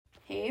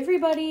Hey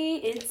everybody,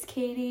 it's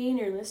Katie and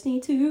you're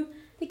listening to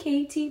the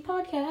KT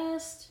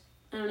podcast.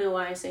 I don't know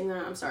why I sang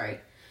that, I'm sorry.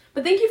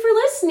 But thank you for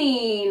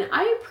listening.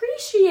 I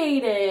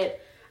appreciate it.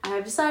 I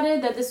have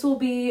decided that this will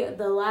be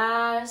the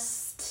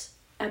last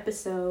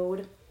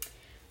episode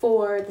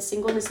for the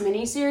Singleness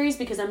mini-series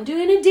because I'm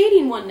doing a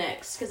dating one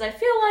next. Because I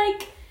feel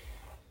like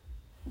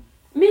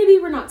maybe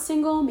we're not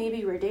single,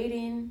 maybe we're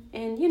dating.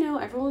 And you know,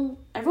 everyone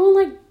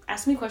like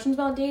asks me questions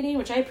about dating,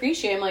 which I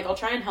appreciate. I'm like, I'll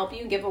try and help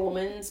you give a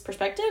woman's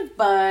perspective,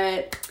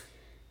 but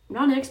I'm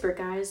not an expert,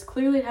 guys.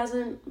 Clearly it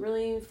hasn't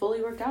really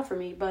fully worked out for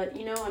me, but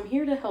you know, I'm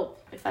here to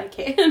help if I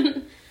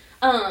can.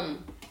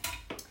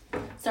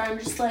 So I'm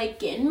just like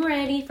getting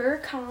ready for a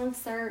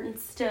concert and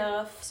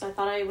stuff, so I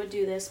thought I would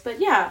do this. But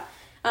yeah,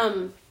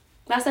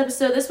 last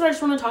episode, this is what I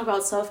just want to talk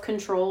about,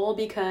 self-control,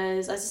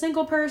 because as a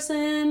single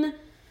person,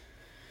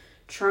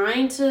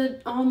 trying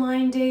to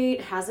online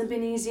date hasn't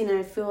been easy, and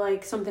I feel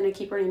like something I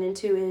keep running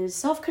into is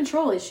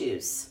self-control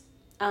issues.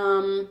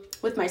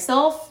 With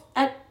myself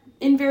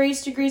in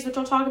various degrees, which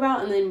I'll talk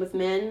about, and then with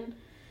men.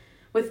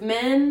 With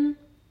men,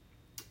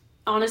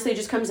 honestly, it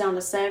just comes down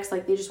to sex.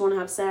 Like, they just want to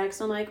have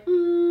sex. I'm like,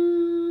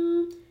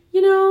 you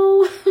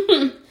know,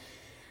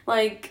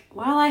 like,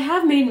 while I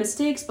have made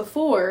mistakes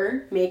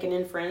before, make an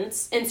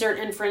inference, insert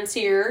inference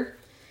here,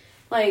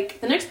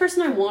 like, the next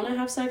person I want to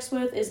have sex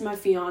with is my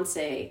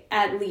fiance,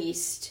 at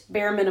least,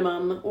 bare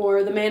minimum,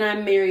 or the man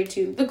I'm married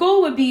to. The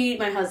goal would be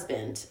my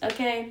husband,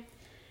 okay?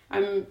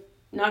 I'm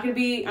going to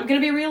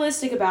be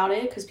realistic about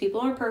it, because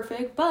people aren't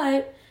perfect,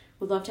 but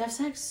would love to have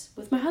sex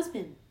with my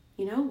husband,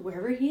 you know,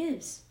 wherever he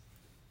is,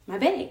 my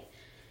bae.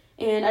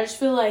 And I just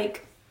feel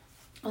like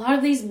a lot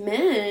of these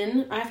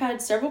men, I've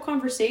had several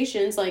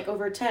conversations, like,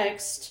 over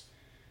text,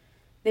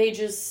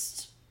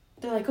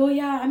 they're like, oh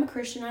yeah, I'm a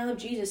Christian, I love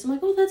Jesus. I'm like,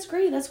 oh, that's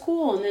great, that's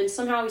cool. And then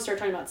somehow we start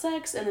talking about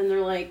sex, and then they're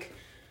like,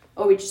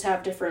 oh, we just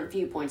have different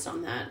viewpoints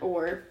on that.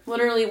 Or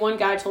literally one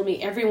guy told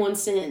me, everyone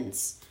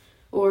sins.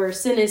 Or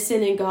sin is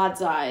sin in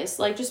God's eyes.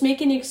 Like, just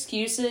making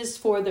excuses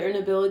for their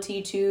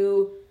inability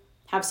to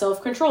have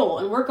self-control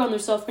and work on their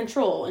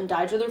self-control and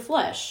die to their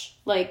flesh.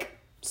 Like,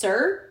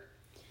 sir?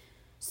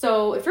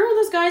 So if you're one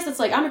of those guys that's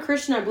like, I'm a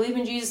Christian, I believe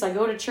in Jesus, I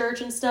go to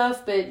church and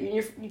stuff, but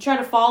you try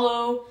to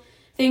follow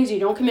things, you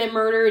don't commit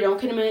murder, you don't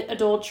commit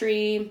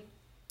adultery,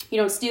 you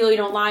don't steal, you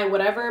don't lie,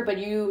 whatever, but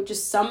you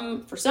just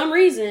for some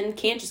reason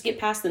can't just get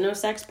past the no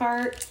sex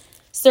part,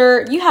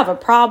 sir, you have a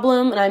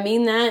problem, and I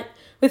mean that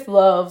with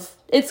love.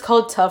 It's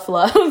called tough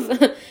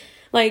love.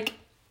 Like,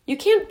 you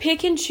can't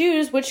pick and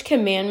choose which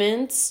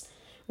commandments,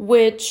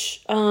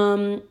 which,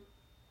 I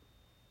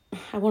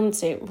wouldn't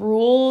say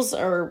rules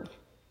or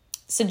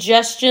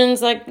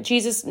suggestions, like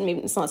Jesus,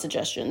 maybe it's not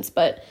suggestions,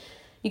 but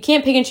you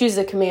can't pick and choose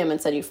the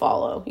commandments that you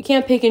follow. You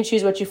can't pick and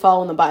choose what you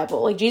follow in the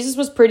Bible. Like, Jesus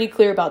was pretty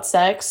clear about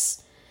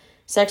sex.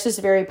 Sex is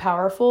very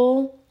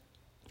powerful.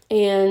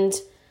 And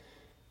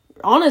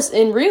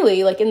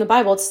really, like, in the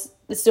Bible, it's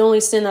the only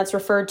sin that's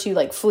referred to,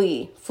 like,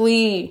 flee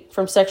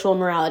from sexual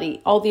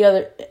immorality.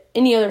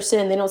 Any other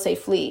sin, they don't say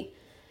flee.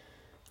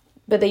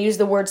 But they use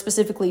the word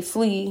specifically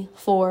flee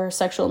for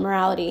sexual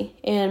immorality.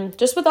 And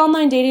just with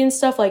online dating and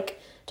stuff, like,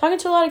 talking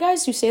to a lot of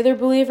guys who say they're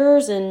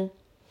believers, and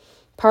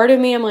part of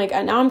me, I'm like,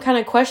 now I'm kind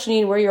of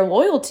questioning where your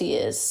loyalty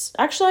is.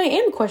 Actually,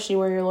 I am questioning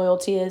where your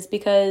loyalty is,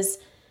 because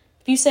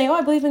if you say, oh,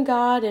 I believe in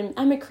God, and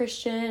I'm a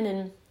Christian,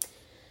 and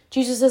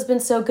Jesus has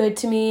been so good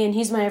to me, and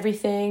he's my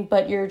everything,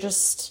 but you're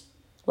just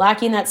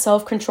lacking that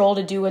self-control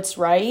to do what's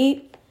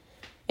right,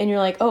 and you're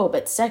like, oh,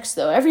 but sex,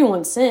 though,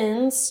 everyone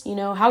sins, you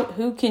know,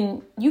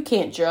 you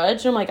can't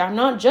judge. I'm like, I'm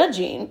not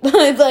judging.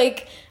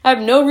 Like, I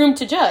have no room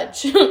to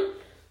judge. If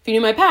you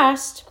knew my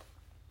past,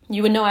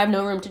 you would know I have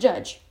no room to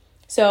judge.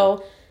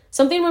 So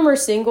something when we're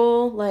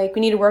single, like, we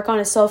need to work on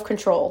is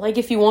self-control. Like,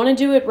 if you want to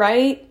do it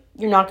right,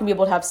 you're not going to be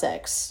able to have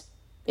sex.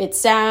 It's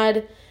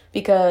sad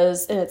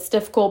and it's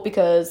difficult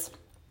because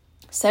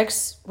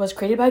sex was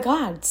created by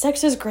God.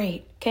 Sex is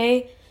great,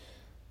 okay?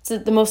 It's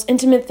the most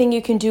intimate thing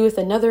you can do with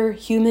another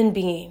human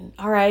being,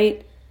 all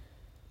right?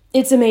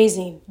 It's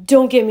amazing.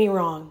 Don't get me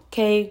wrong,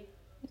 okay?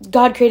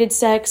 God created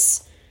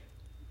sex,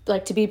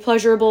 like, to be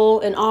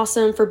pleasurable and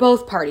awesome for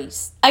both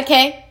parties,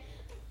 okay?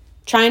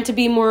 Trying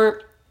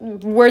to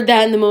word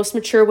that in the most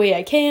mature way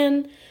I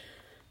can.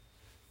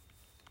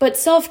 But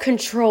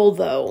self-control,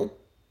 though,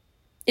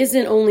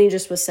 isn't only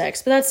just with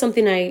sex, but that's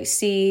something I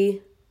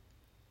see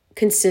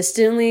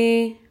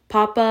consistently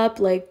pop up,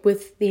 like,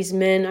 with these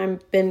men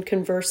I've been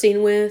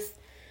conversing with.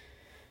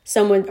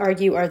 Some would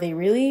argue, are they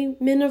really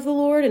men of the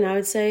Lord? And I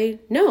would say,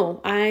 no.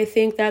 I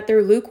think that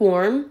they're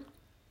lukewarm.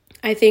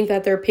 I think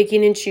that they're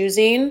picking and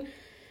choosing.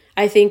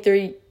 I think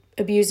they're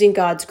abusing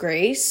God's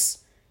grace.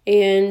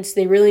 And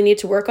they really need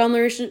to work on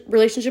their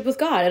relationship with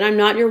God. And I'm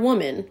not your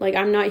woman. Like,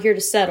 I'm not here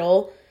to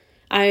settle.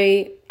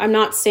 I'm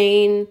not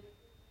saying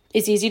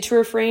it's easy to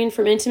refrain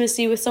from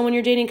intimacy with someone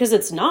you're dating, because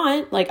it's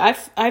not. Like,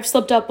 I've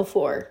slipped up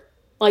before.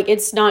 Like,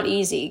 it's not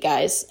easy,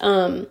 guys.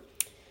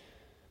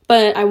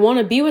 But I want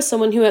to be with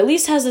someone who at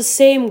least has the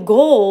same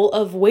goal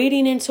of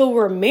waiting until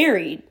we're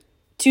married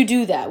to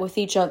do that with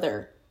each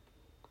other.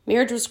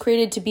 Marriage was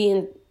created to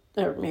be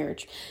or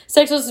marriage.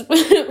 Sex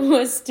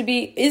was to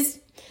be,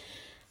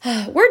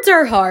 words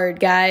are hard,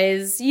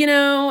 guys. You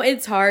know,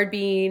 it's hard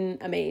being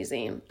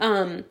amazing.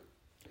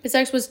 But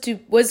sex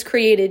was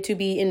created to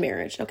be in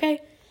marriage,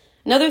 okay?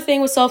 Another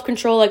thing with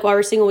self-control, like while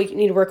we're single, we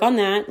need to work on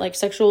that, like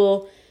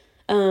sexual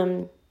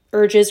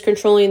urges,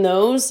 controlling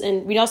those.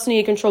 And we also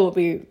need to control what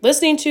we're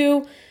listening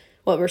to,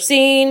 what we're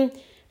seeing,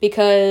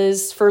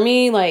 because for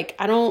me, like,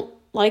 I don't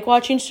like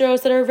watching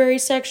shows that are very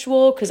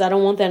sexual because I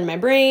don't want that in my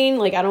brain.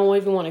 Like, I don't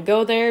even want to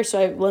go there. So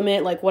I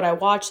limit, like, what I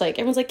watch. Like,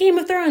 everyone's like, Game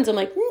of Thrones. I'm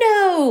like,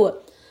 no,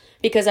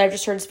 because I've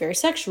just heard it's very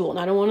sexual and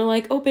I don't want to,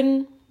 like,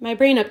 open my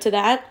brain up to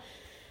that.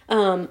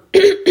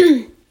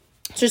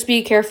 Just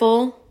be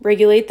careful,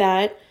 regulate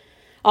that.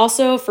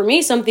 Also, for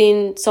me,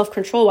 something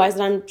self-control wise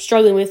that I'm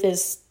struggling with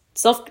is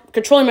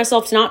self-controlling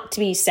myself not to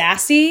be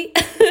sassy.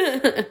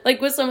 Like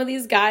with some of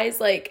these guys,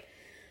 like,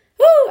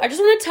 I just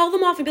want to tell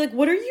them off and be like,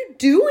 what are you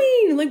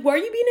doing? Like, why are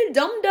you being a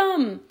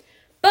dum-dum?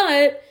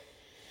 But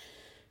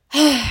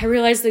I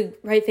realized the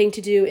right thing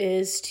to do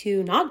is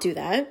to not do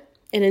that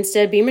and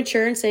instead be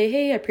mature and say,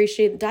 hey, I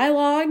appreciate the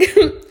dialogue,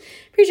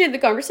 appreciate the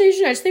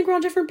conversation. I just think we're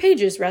on different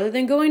pages rather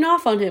than going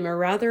off on him or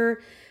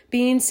rather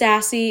being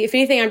sassy. If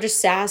anything, I'm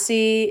just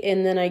sassy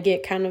and then I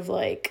get kind of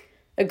like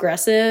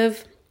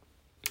aggressive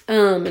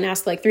and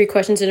ask like 3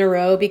 questions in a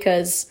row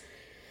because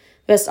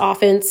best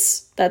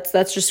offense,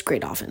 that's just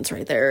great offense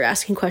right there.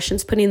 Asking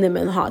questions, putting them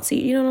in the hot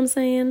seat. You know what I'm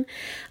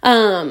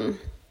saying?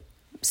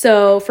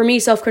 So for me,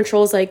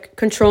 self-control is like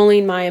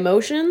controlling my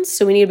emotions.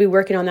 So we need to be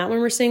working on that when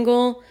we're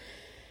single.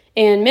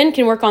 And men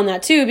can work on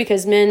that too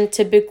because men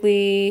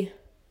typically,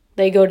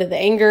 they go to the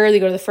anger, they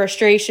go to the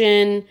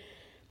frustration,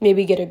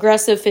 maybe get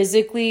aggressive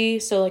physically.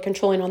 So like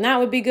controlling on that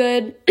would be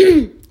good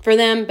for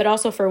them. But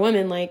also for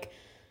women, like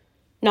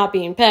not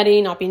being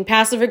petty, not being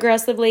passive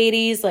aggressive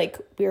ladies. Like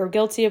we are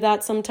guilty of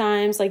that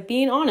sometimes. Like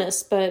being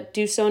honest, but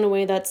do so in a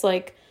way that's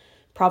like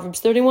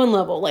Proverbs 31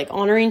 level, like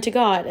honoring to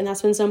God. And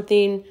that's been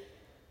something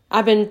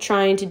I've been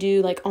trying to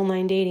do, like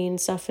online dating and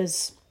stuff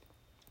is,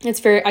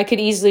 I could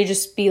easily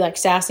just be like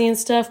sassy and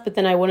stuff, but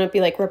then I wouldn't be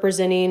like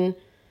representing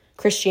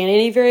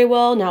Christianity very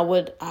well. Now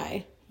would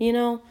I, you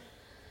know?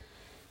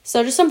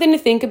 So just something to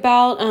think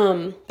about.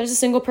 But as a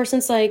single person,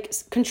 it's like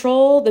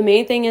control. The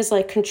main thing is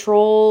like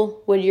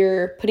control what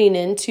you're putting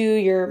into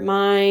your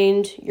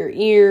mind, your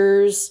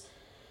ears,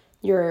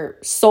 your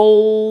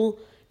soul,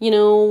 you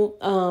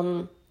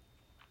know,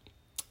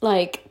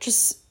 like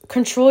just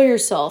control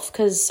yourself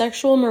because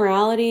sexual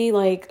morality,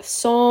 like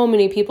so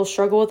many people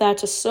struggle with that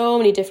to so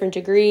many different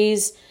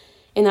degrees.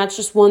 And that's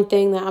just one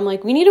thing that I'm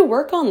like, we need to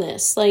work on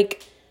this.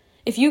 Like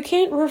if you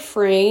can't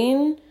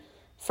refrain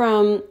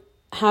from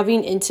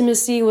having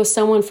intimacy with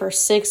someone for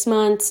 6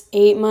 months,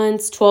 8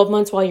 months, 12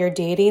 months while you're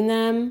dating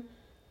them,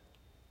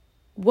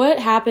 what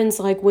happens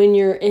like when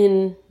you're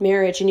in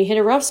marriage and you hit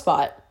a rough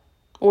spot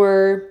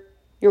or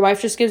your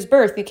wife just gives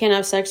birth? You can't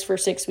have sex for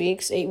 6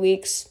 weeks, 8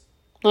 weeks.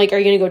 Like, are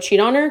you going to go cheat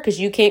on her because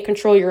you can't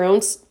control your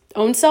own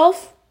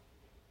self?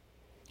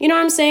 You know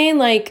what I'm saying?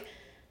 Like,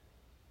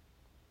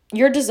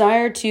 your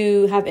desire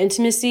to have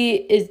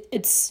intimacy,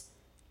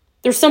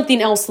 there's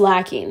something else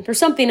lacking. There's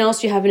something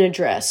else you haven't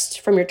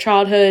addressed from your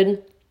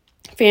childhood,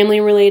 family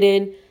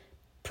related,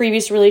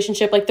 previous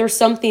relationship. Like there's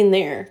something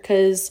there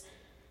because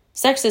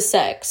sex is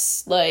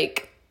sex.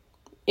 Like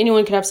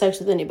anyone can have sex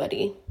with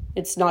anybody.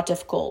 It's not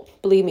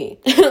difficult. Believe me.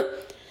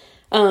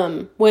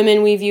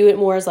 Women, we view it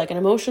more as like an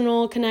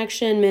emotional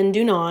connection. Men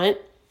do not.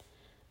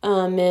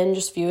 Men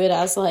just view it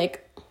as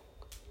like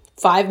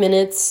 5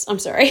 minutes. I'm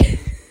sorry.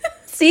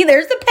 See,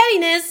 there's the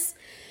pettiness.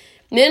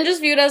 Men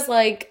just view it as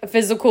like a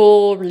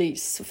physical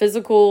release, a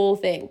physical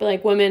thing. But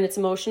like women, it's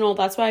emotional.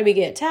 That's why we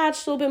get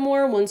attached a little bit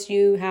more once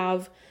you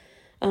have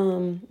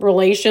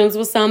relations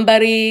with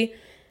somebody.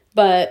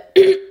 But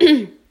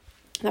that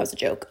was a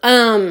joke.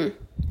 I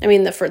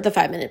mean, the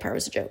 5 minute part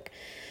was a joke.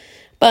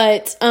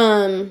 But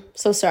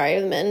so sorry,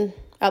 the men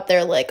out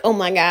there like, oh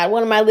my God,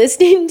 what am I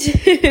listening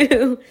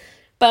to?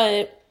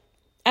 But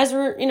as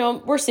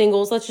we're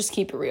singles, let's just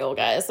keep it real,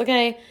 guys.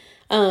 Okay.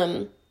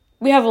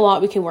 We have a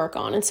lot we can work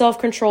on, and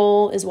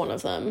self-control is one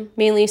of them.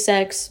 Mainly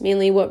sex,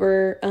 mainly what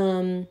we're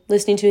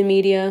listening to in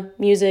media,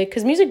 music,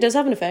 because music does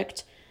have an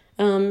effect,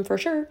 for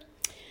sure.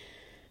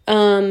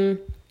 I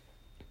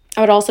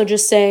would also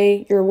just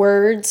say your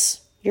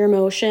words, your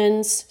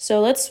emotions.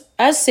 So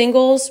as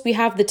singles, we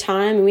have the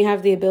time and we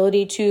have the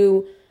ability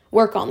to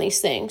work on these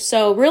things.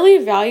 So really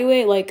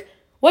evaluate, like,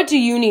 what do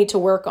you need to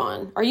work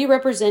on? Are you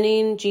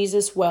representing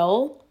Jesus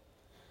well?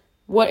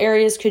 What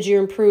areas could you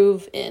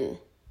improve in?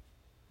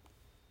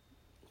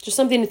 Just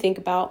something to think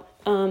about.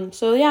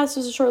 So yeah, this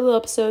was a short little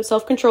episode.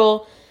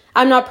 Self-control.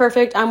 I'm not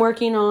perfect. I'm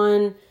working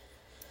on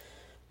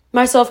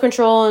my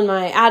self-control and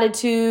my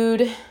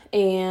attitude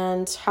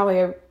and how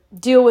I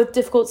deal with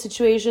difficult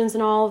situations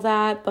and all of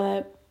that.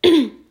 But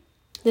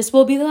this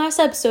will be the last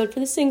episode for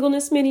the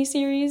Singleness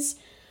mini-series.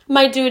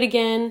 Might do it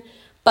again,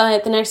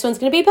 but the next one's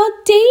going to be about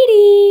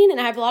dating. And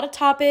I have a lot of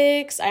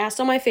topics. I asked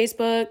on my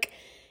Facebook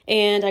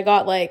and I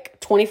got like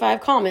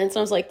 25 comments.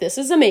 And I was like, this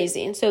is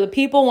amazing. So the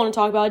people want to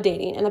talk about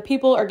dating and the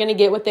people are going to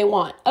get what they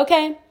want.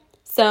 Okay.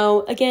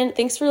 So again,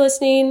 thanks for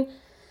listening.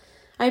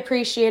 I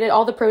appreciate it.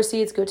 All the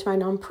proceeds go to my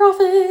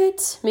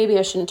nonprofit. Maybe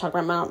I shouldn't talk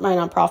about my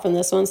nonprofit in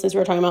this one since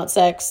we're talking about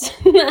sex.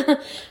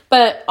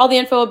 But all the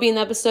info will be in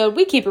the episode.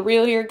 We keep it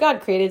real here.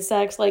 God created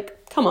sex.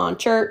 Like, come on,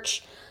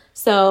 church.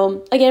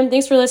 So again,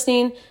 thanks for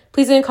listening.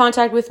 Please get in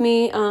contact with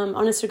me on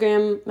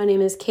Instagram. My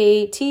name is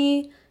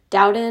KT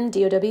Dowden,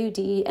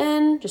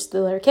 Dowden, just the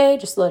letter K,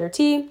 just the letter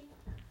T.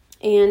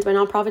 And my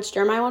nonprofit's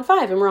Jeremiah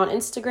 15. And we're on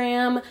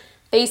Instagram,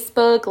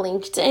 Facebook,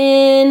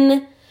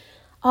 LinkedIn,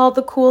 all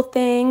the cool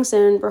things.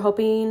 And we're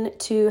hoping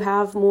to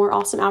have more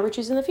awesome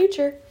outreaches in the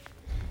future.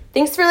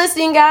 Thanks for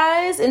listening,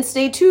 guys. And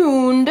stay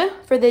tuned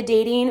for the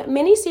dating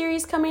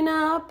mini-series coming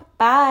up.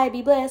 Bye.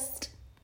 Be blessed.